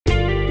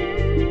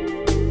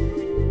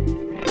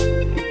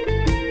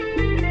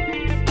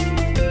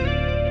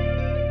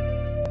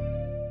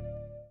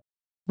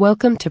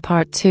Welcome to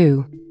part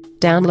 2.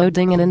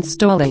 Downloading and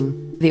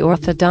installing the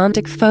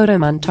Orthodontic Photo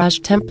Montage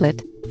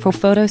template for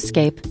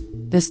Photoscape.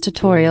 This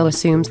tutorial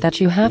assumes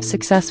that you have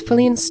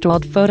successfully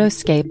installed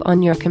Photoscape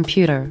on your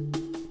computer.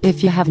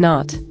 If you have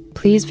not,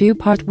 please view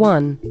part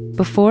 1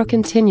 before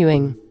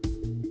continuing.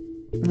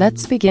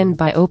 Let's begin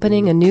by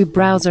opening a new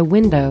browser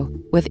window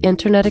with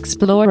Internet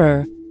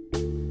Explorer.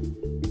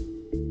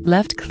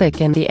 Left-click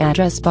in the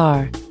address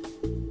bar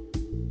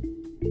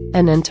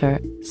and enter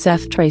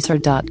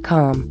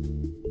cephtracer.com.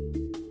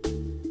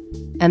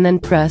 And then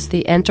press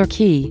the Enter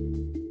key.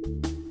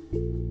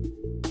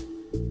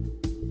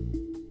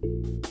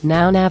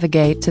 Now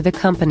navigate to the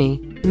Company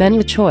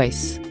menu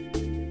choice.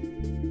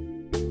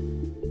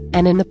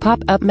 And in the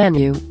pop-up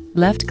menu,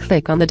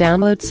 left-click on the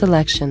Download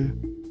selection.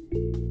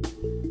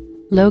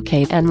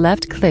 Locate and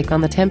left-click on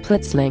the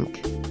Templates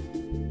link.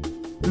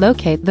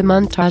 Locate the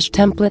Montage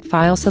template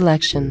file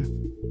selection.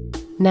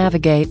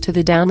 Navigate to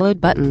the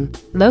Download button,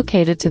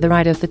 located to the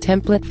right of the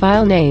template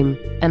file name,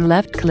 and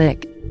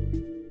left-click.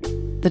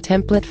 The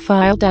template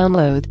file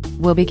download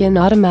will begin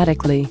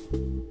automatically.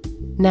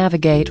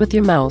 Navigate with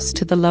your mouse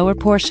to the lower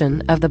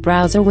portion of the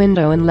browser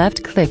window and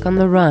left-click on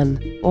the Run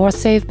or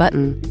Save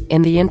button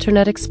in the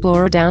Internet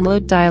Explorer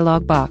download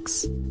dialog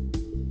box.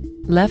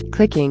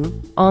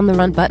 Left-clicking on the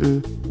Run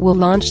button will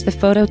launch the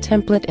photo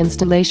template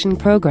installation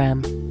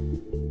program.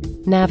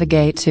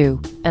 Navigate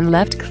to and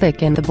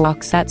left-click in the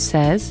box that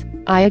says,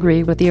 "I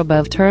agree with the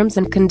above terms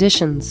and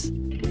conditions."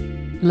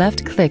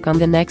 Left-click on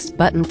the Next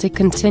button to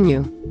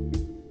continue.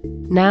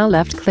 Now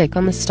left-click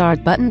on the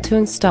Start button to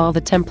install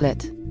the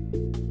template.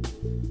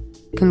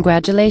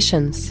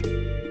 Congratulations!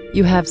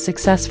 You have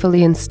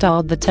successfully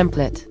installed the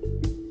template.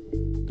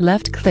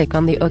 Left-click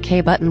on the OK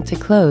button to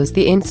close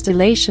the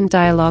installation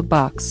dialog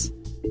box.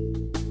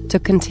 To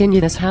continue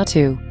this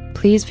how-to,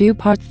 please view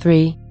part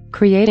 3,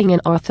 Creating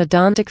an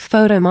Orthodontic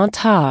Photo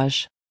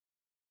Montage.